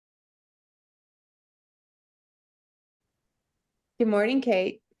Good morning,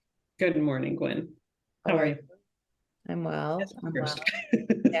 Kate. Good morning, Gwen. How How are are you? you? I'm well. Yes, I'm first. well.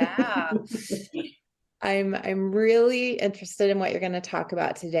 Yeah. I'm really interested in what you're going to talk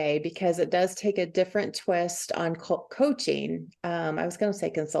about today because it does take a different twist on coaching. I was going to say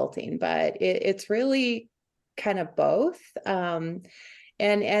consulting, but it's really kind of both. And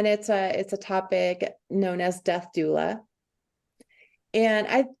it's a topic known as death doula. And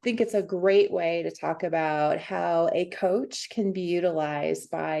I think it's a great way to talk about how a coach can be utilized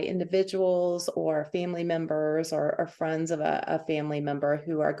by individuals or family members or friends of a family member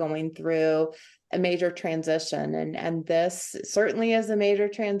who are going through a major transition. And this certainly is a major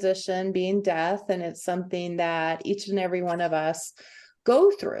transition, being death, and it's something that each and every one of us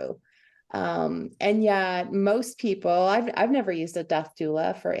go through. And yet most people, I've never used a death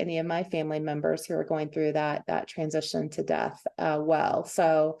doula for any of my family members who are going through that transition to death.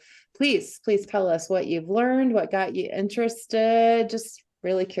 So please tell us what you've learned, what got you interested. Just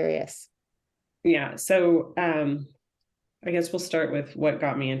really curious. Yeah, so I guess we'll start with what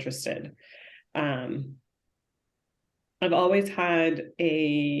got me interested. Um, I've always had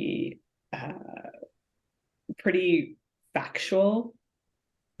a pretty factual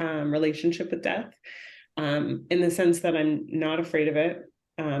relationship with death, in the sense that I'm not afraid of it.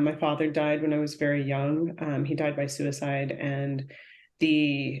 My father died when I was very young. He died by suicide, and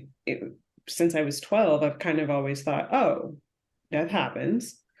the it, since I was 12, I've kind of always thought, oh, death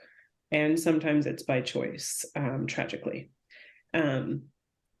happens. And sometimes it's by choice, tragically. Um,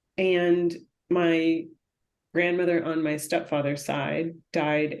 and my grandmother on my stepfather's side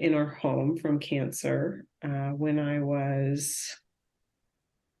died in our home from cancer when I was,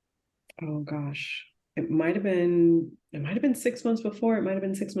 oh gosh, it might have been 6 months before, it might have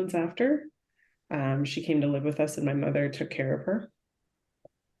been 6 months after. She came to live with us, and my mother took care of her.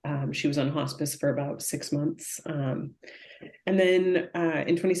 She was on hospice for about 6 months. And then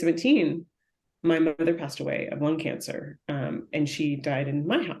in 2017, my mother passed away of lung cancer, and she died in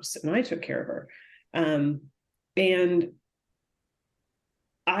my house, and I took care of her. And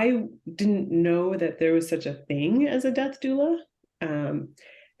I didn't know that there was such a thing as a death doula, um,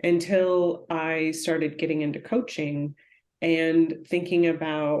 until I started getting into coaching and thinking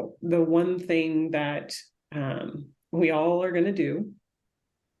about the one thing that we all are going to do,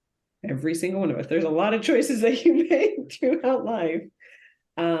 every single one of us. There's a lot of choices that you make throughout life.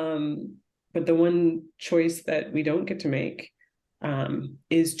 Um, but the one choice that we don't get to make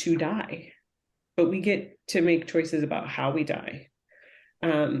is to die. But we get to make choices about how we die.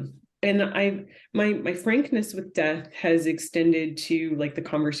 And my frankness with death has extended to like the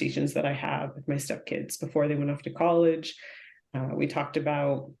conversations that I have with my stepkids before they went off to college. We talked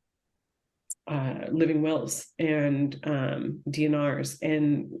about living wills and DNRs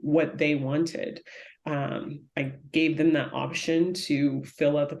and what they wanted. I gave them that option to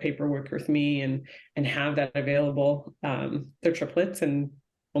fill out the paperwork with me and have that available. They're triplets, and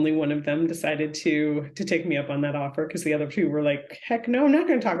only one of them decided to take me up on that offer because the other two were like, "Heck no, I'm not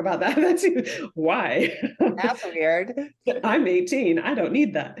going to talk about that." That's why. That's weird. I'm 18. I don't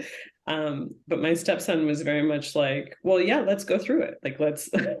need that. But my stepson was very much like, well, yeah, let's go through it. Like, let's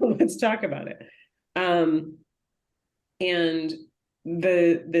let's talk about it. Um, and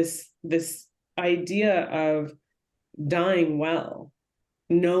this idea of dying well,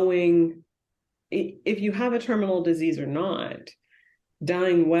 knowing if you have a terminal disease or not,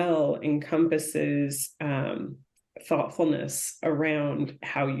 dying well encompasses thoughtfulness around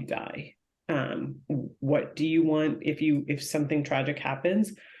how you die. What do you want if something tragic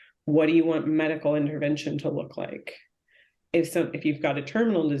happens? What do you want medical intervention to look like? If you've got a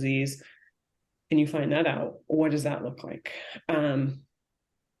terminal disease and you find that out, what does that look like? And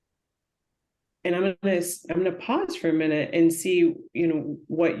I'm gonna pause for a minute and see,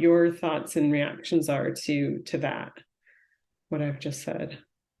 what your thoughts and reactions are to that, what I've just said.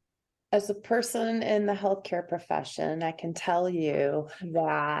 As a person in the healthcare profession, I can tell you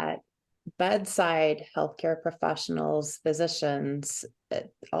that bedside healthcare professionals, physicians,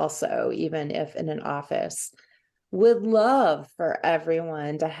 also, even if in an office, would love for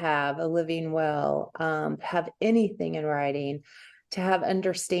everyone to have a living will, have anything in writing, to have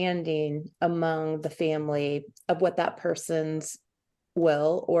understanding among the family of what that person's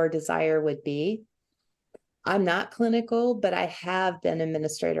will or desire would be. I'm not clinical, but I have been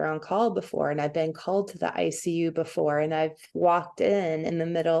administrator on call before, and I've been called to the ICU before, and I've walked in the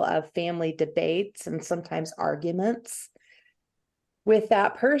middle of family debates and sometimes arguments with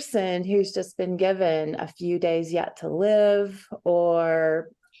that person who's just been given a few days yet to live, or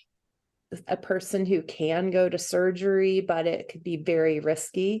a person who can go to surgery, but it could be very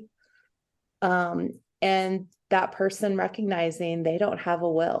risky. and that person recognizing they don't have a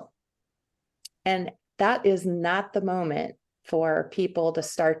will. And that is not the moment for people to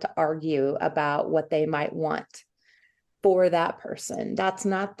start to argue about what they might want for that person. That's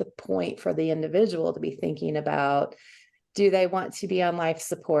not the point for the individual to be thinking about. Do they want to be on life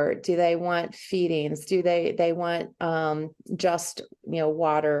support? Do they want feedings? Do they want just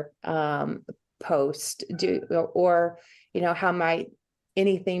water post? Or how might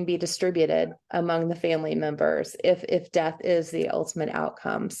anything be distributed among the family members if death is the ultimate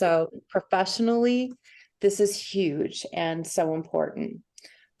outcome? So professionally, this is huge and so important.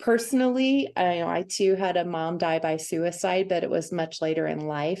 Personally, I too had a mom die by suicide, but it was much later in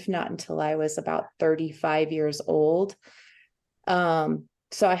life, not until I was about 35 years old.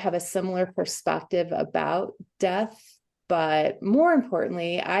 So I have a similar perspective about death, but more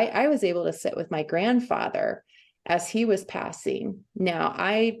importantly, I was able to sit with my grandfather as he was passing. Now,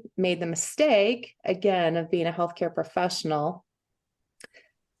 I made the mistake, again, of being a healthcare professional,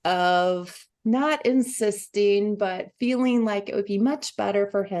 of not insisting, but feeling like it would be much better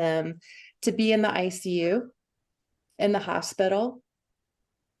for him to be in the ICU in the hospital,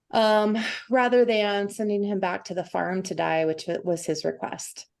 rather than sending him back to the farm to die, which was his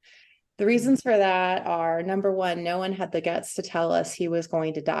request. The reasons for that are, number one, no one had the guts to tell us he was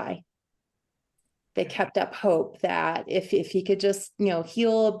going to die. They kept up hope that if he could just,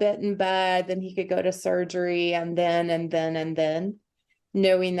 heal a bit in bed, then he could go to surgery, and then,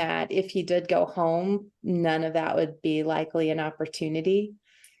 knowing that if he did go home, none of that would be likely an opportunity.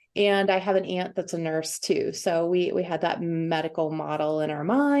 And I have an aunt that's a nurse too. So we had that medical model in our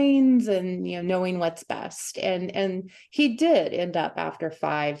minds and, knowing what's best. And he did end up, after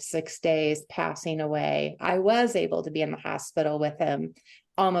 5-6 days, passing away. I was able to be in the hospital with him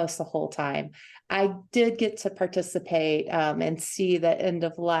almost the whole time. I did get to participate and see the end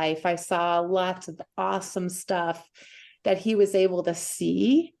of life. I saw lots of awesome stuff that he was able to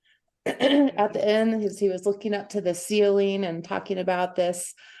see at the end, as he was looking up to the ceiling and talking about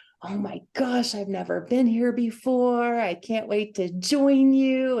this. Oh my gosh, I've never been here before. I can't wait to join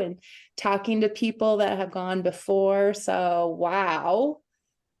you, and talking to people that have gone before. So, wow,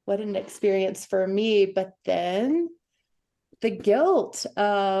 what an experience for me. But then the guilt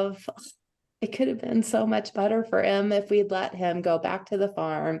of, it could have been so much better for him if we'd let him go back to the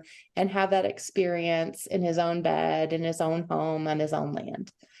farm and have that experience in his own bed, in his own home, on his own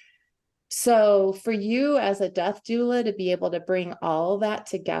land. So for you as a death doula to be able to bring all that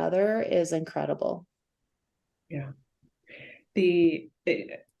together is incredible. Yeah.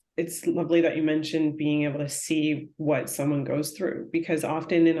 It's lovely that you mentioned being able to see what someone goes through, because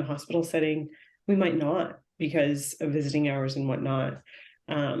often in a hospital setting, we might not, because of visiting hours and whatnot.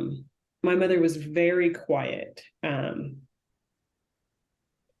 My mother was very quiet.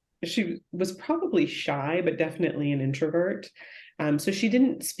 She was probably shy, but definitely an introvert. So she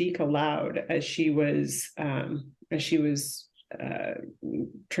didn't speak aloud as she was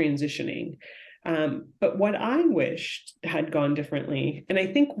transitioning. But what I wished had gone differently, and I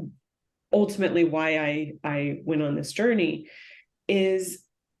think ultimately why I went on this journey, is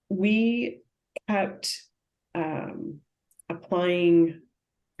we kept applying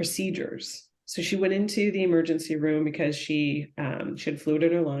procedures. So she went into the emergency room because she had fluid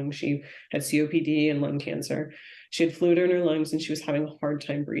in her lungs. She had COPD and lung cancer. She had fluid in her lungs and she was having a hard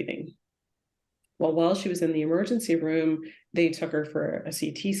time breathing. Well, while she was in the emergency room, they took her for a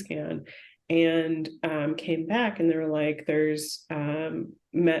CT scan and came back, and they were like, there's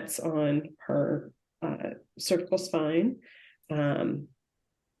mets on her cervical spine, down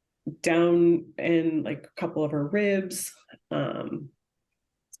in like a couple of her ribs, and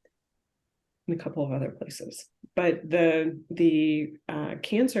a couple of other places. But the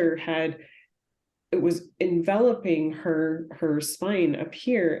cancer it was enveloping her spine up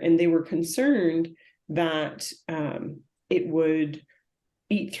here, and they were concerned that it would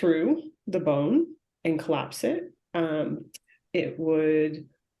eat through the bone and collapse it. It would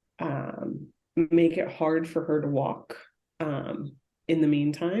make it hard for her to walk in the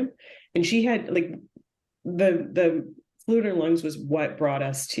meantime. And she had like the fluid in her lungs was what brought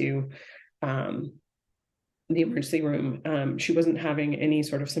us to the emergency room. She wasn't having any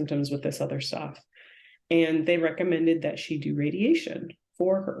sort of symptoms with this other stuff. And they recommended that she do radiation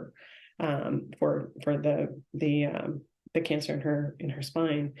for her, for the cancer in her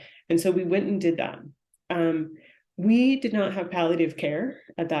spine. And so we went and did that. We did not have palliative care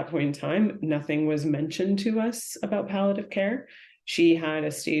at that point in time. Nothing was mentioned to us about palliative care. She had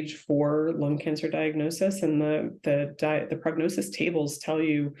a stage 4 lung cancer diagnosis, and the prognosis tables tell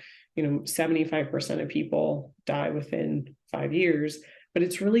you, 75% of people die within 5 years. but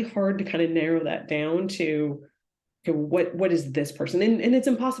it's really hard to kind of narrow that down to, okay, what is this person? And it's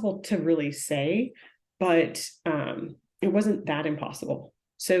impossible to really say, but it wasn't that impossible.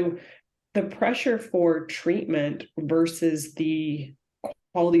 So the pressure for treatment versus the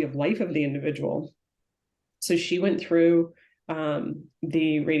quality of life of the individual. So she went through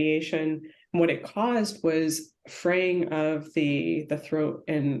the radiation. And what it caused was fraying of the throat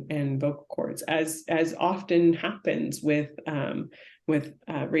and vocal cords, as often happens with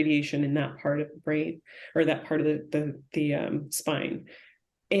radiation in that part of the brain, or that part of the spine.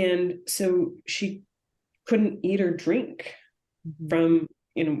 And so she couldn't eat or drink from,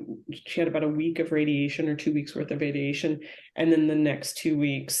 she had about a week of radiation or 2 weeks worth of radiation. And then the next 2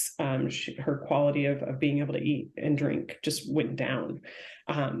 weeks, her quality of being able to eat and drink just went down.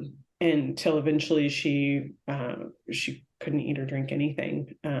 Until eventually she couldn't eat or drink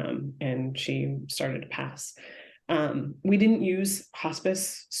anything. And she started to pass. We didn't use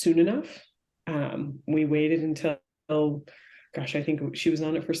hospice soon enough. We waited until, gosh, I think she was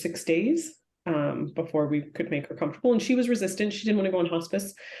on it for 6 days. Before we could make her comfortable, and she was resistant. She didn't want to go on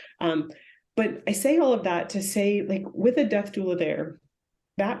hospice. But I say all of that to say, like, with a death doula there,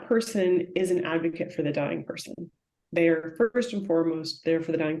 that person is an advocate for the dying person. They are first and foremost there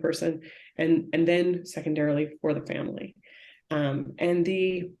for the dying person, and then secondarily for the family. And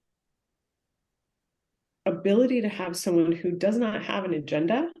the ability to have someone who does not have an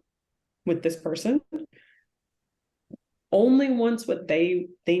agenda with this person, only wants what they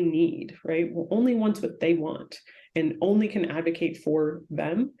need, right? Only wants what they want, and only can advocate for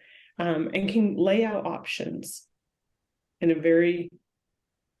them, and can lay out options in a very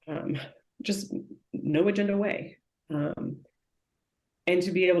just no agenda way. And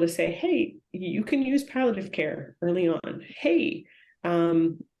to be able to say, hey, you can use palliative care early on. Hey,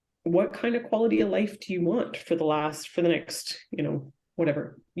 what kind of quality of life do you want for the next,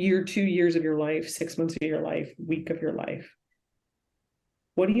 whatever, year, 2 years of your life, 6 months of your life, week of your life?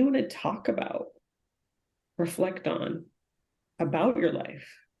 What do you want to talk about, reflect on about your life?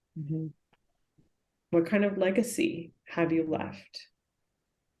 Mm-hmm. What kind of legacy have you left?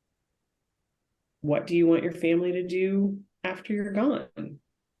 What do you want your family to do after you're gone?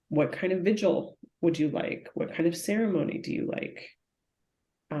 What kind of vigil would you like? What kind of ceremony do you like?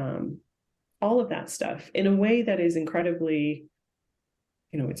 All of that stuff in a way that is incredibly,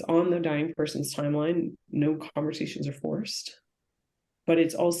 it's on the dying person's timeline. No conversations are forced, but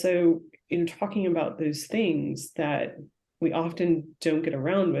it's also in talking about those things that we often don't get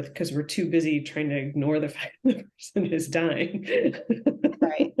around with because we're too busy trying to ignore the fact that the person is dying.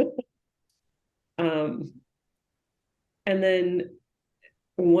 Right. And then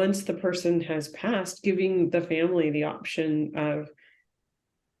once the person has passed, giving the family the option of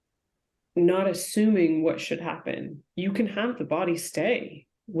not assuming what should happen. You can have the body stay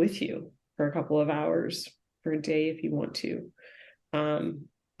with you for a couple of hours, for a day if you want to.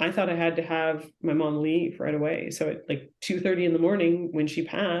 I thought I had to have my mom leave right away. So at like 2:30 in the morning when she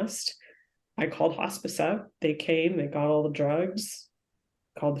passed, I called hospice up. They came, they got all the drugs,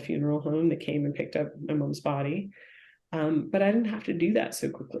 called the funeral home. They came and picked up my mom's body. But I didn't have to do that so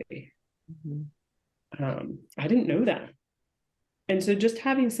quickly. Mm-hmm. I didn't know that. And so just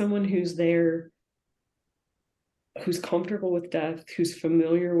having someone who's there, who's comfortable with death, who's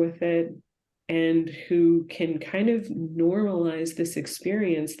familiar with it, and who can kind of normalize this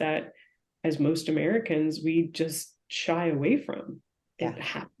experience that, as most Americans, we just shy away from. Yeah. It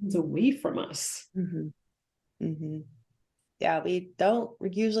happens away from us. Mm-hmm. Mm-hmm. Yeah, we don't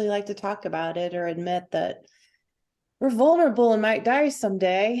usually like to talk about it or admit that we're vulnerable and might die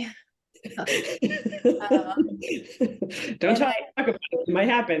someday. Don't talk about it. It might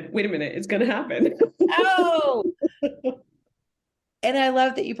happen. Wait a minute, it's going to happen. Oh. And I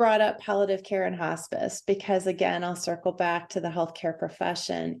love that you brought up palliative care and hospice, because again, I'll circle back to the healthcare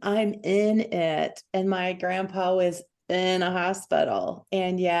profession. I'm in it, and my grandpa was in a hospital.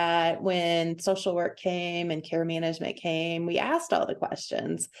 And yet when social work came and care management came, we asked all the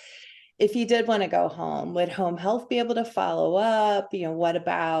questions. If he did want to go home, would home health be able to follow up? What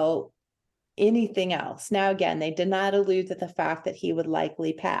about anything else? Now, again, they did not allude to the fact that he would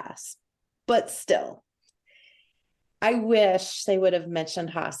likely pass, but still, I wish they would have mentioned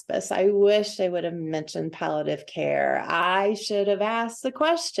hospice. I wish they would have mentioned palliative care. I should have asked the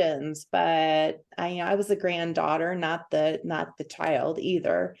questions, but I was the granddaughter, not the child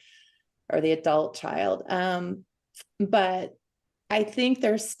either, or the adult child. But I think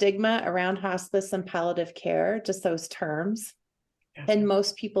there's stigma around hospice and palliative care, just those terms. Yeah. And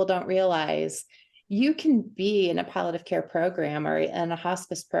most people don't realize you can be in a palliative care program or in a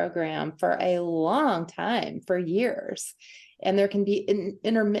hospice program for a long time, for years, And there can be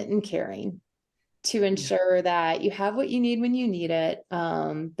intermittent caring to ensure that you have what you need when you need it.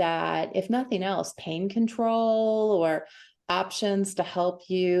 That if nothing else, pain control or options to help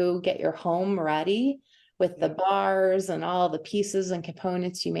you get your home ready with the bars and all the pieces and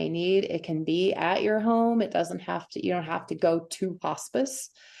components you may need. It can be at your home. It doesn't have to, you don't have to go to hospice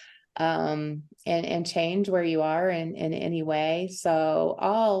and change where you are in any way. So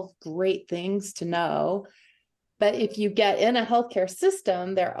all great things to know. But if you get in a healthcare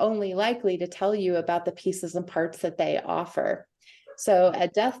system, they're only likely to tell you about the pieces and parts that they offer. So a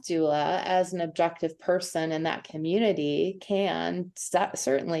death doula, as an objective person in that community, can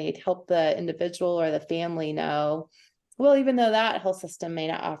certainly help the individual or the family know, well, even though that health system may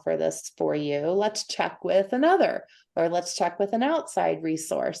not offer this for you, let's check with another, or let's check with an outside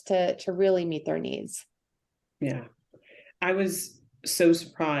resource to really meet their needs. Yeah. I was so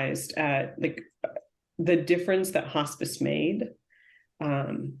surprised at the difference that hospice made.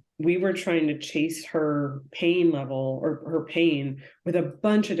 We were trying to chase her pain level or her pain with a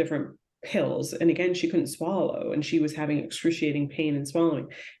bunch of different pills. And again, she couldn't swallow and she was having excruciating pain in swallowing.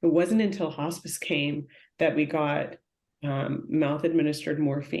 It wasn't until hospice came that we got mouth administered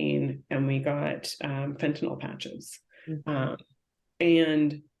morphine and we got fentanyl patches.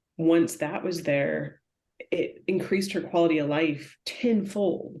 And once that was there, it increased her quality of life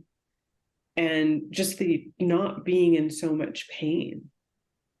tenfold. And just the not being in so much pain.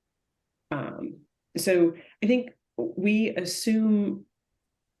 So I think we assume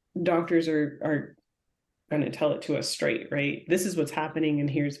doctors are going to tell it to us straight, right? This is what's happening, and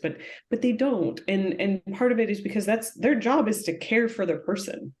but they don't. And part of it is because that's their job, is to care for the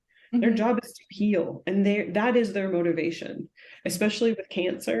person. Mm-hmm. Their job is to heal, and that is their motivation, especially with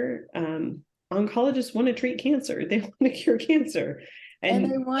cancer. Oncologists want to treat cancer. They want to cure cancer.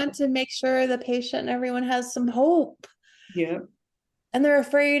 And they want to make sure the patient and everyone has some hope. Yeah. And they're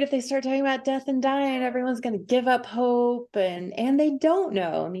afraid if they start talking about death and dying, everyone's going to give up hope. And they don't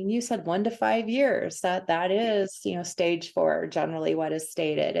know. I mean, you said 1 to 5 years. That is, stage 4, generally what is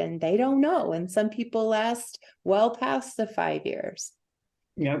stated. And they don't know. And some people last well past the 5 years.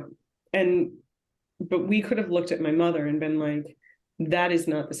 Yeah. But we could have looked at my mother and been like, that is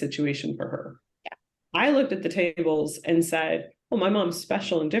not the situation for her. Yeah. I looked at the tables and said, well, my mom's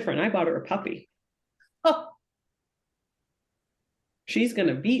special and different. I bought her a puppy. Oh, she's going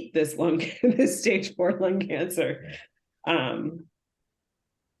to beat this this stage 4 lung cancer. I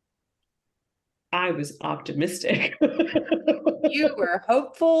was optimistic. You were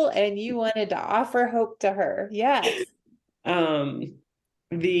hopeful and you wanted to offer hope to her. Yes.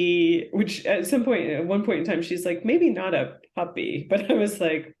 Which at one point in time, she's like, maybe not a puppy, but I was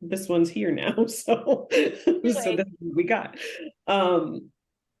like, this one's here now. So, so this is what we got.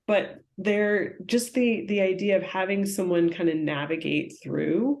 But they're just the idea of having someone kind of navigate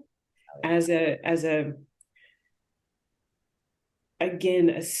through as a again,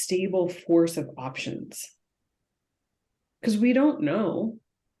 a stable force of options. Because we don't know.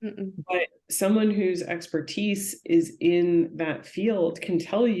 Mm-mm. But someone whose expertise is in that field can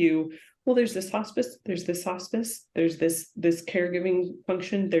tell you, well, there's this hospice, there's this caregiving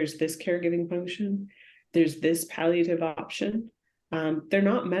function, there's this caregiving function, there's this palliative option. They're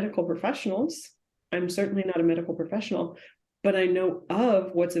not medical professionals. I'm certainly not a medical professional, but I know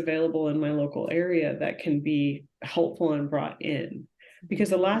of what's available in my local area that can be helpful and brought in.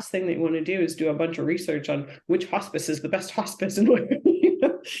 Because the last thing that you want to do is do a bunch of research on which hospice is the best hospice and what.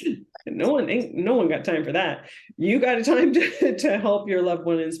 No one got time for that. You got a time to help your loved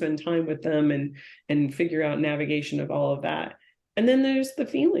one and spend time with them and figure out navigation of all of that. And then there's the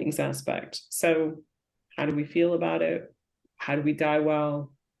feelings aspect. So how do we feel about it? How do we die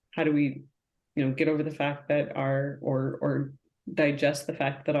well? How do we, get over the fact that or digest the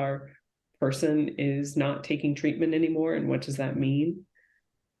fact that our person is not taking treatment anymore? And what does that mean?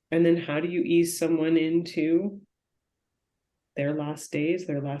 And then how do you ease someone into their last days,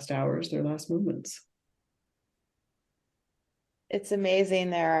 their last hours, their last moments? It's amazing.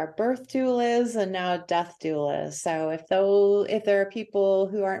 There are birth doulas and now death doulas. So if there are people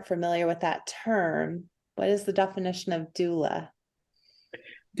who aren't familiar with that term, what is the definition of doula?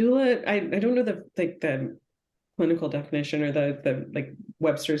 Doula, I don't know the clinical definition or the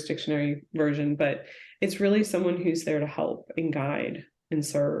Webster's dictionary version, but it's really someone who's there to help and guide and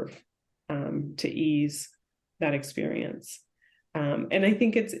serve, to ease that experience. And I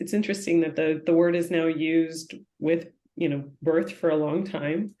think it's interesting that the word is now used with birth for a long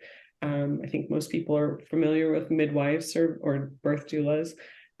time. I think most people are familiar with midwives or birth doulas,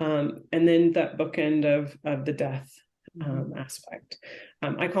 and then that bookend of the death aspect.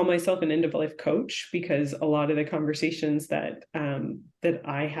 I call myself an end of life coach because a lot of the conversations that that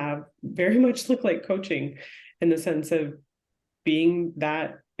I have very much look like coaching, in the sense of being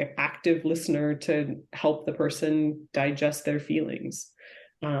that active listener to help the person digest their feelings,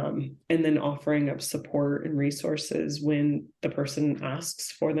 and then offering up support and resources when the person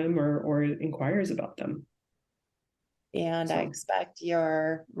asks for them or inquires about them. And I So, expect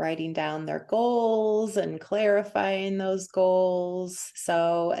you're writing down their goals and clarifying those goals.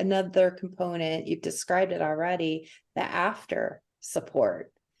 So another component, you've described it already, the after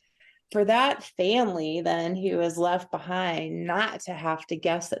support. For that family then who is left behind, not to have to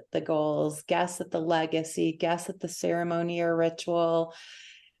guess at the goals, guess at the legacy, guess at the ceremony or ritual,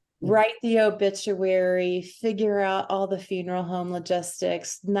 write the obituary, figure out all the funeral home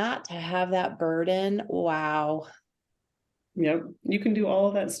logistics, not to have that burden. Wow. yep, you can do all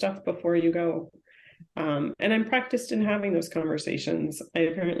of that stuff before you go. And I'm practiced in having those conversations. I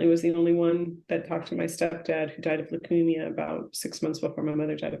apparently was the only one that talked to my stepdad, who died of leukemia about 6 months before my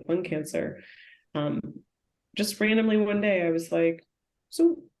mother died of lung cancer. Um, just randomly one day, I was like,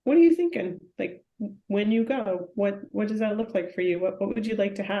 "So, what are you thinking? Like, when you go, what does that look like for you? What would you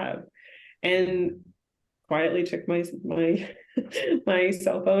like to have?" And quietly took my my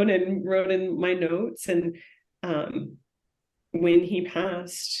cell phone and wrote in my notes. And when he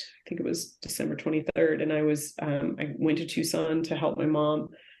passed, I think it was December 23rd, and I went to Tucson to help my mom.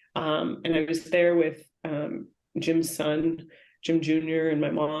 And I was there with Jim's son, Jim Jr., and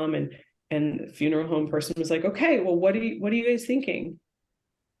my mom, and the funeral home person was like, "Okay, well, what are you guys thinking?"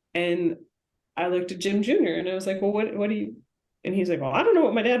 And I looked at Jim Jr. and I was like, "Well, what do you?" And he's like, "Well, I don't know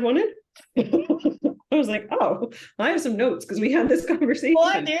what my dad wanted." I was like, "Oh, I have some notes because we had this conversation." Well,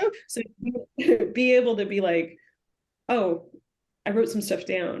 I do. So be able to be like, "Oh, I wrote some stuff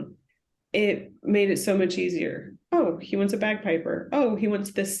down." It made it so much easier. Oh, he wants a bagpiper. Oh, he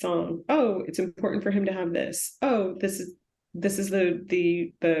wants this song. Oh, it's important for him to have this. Oh, this is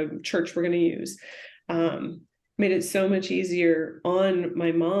the church we're going to use. Made it so much easier on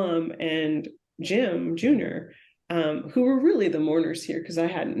my mom and Jim Jr., who were really the mourners here because I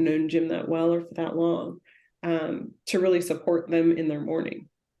hadn't known Jim that well or for that long, to really support them in their mourning.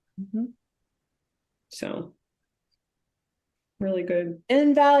 Mm-hmm. So really good.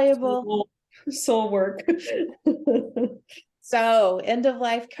 Invaluable. Soul work. So end of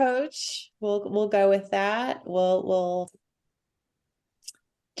life coach, we'll go with that. We'll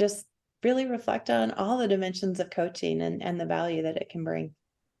just really reflect on all the dimensions of coaching and the value that it can bring.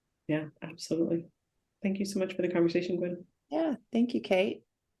 Yeah, absolutely. Thank you so much for the conversation, Gwen. Yeah, thank you, Kate.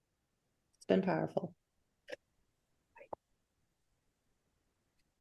 It's been powerful.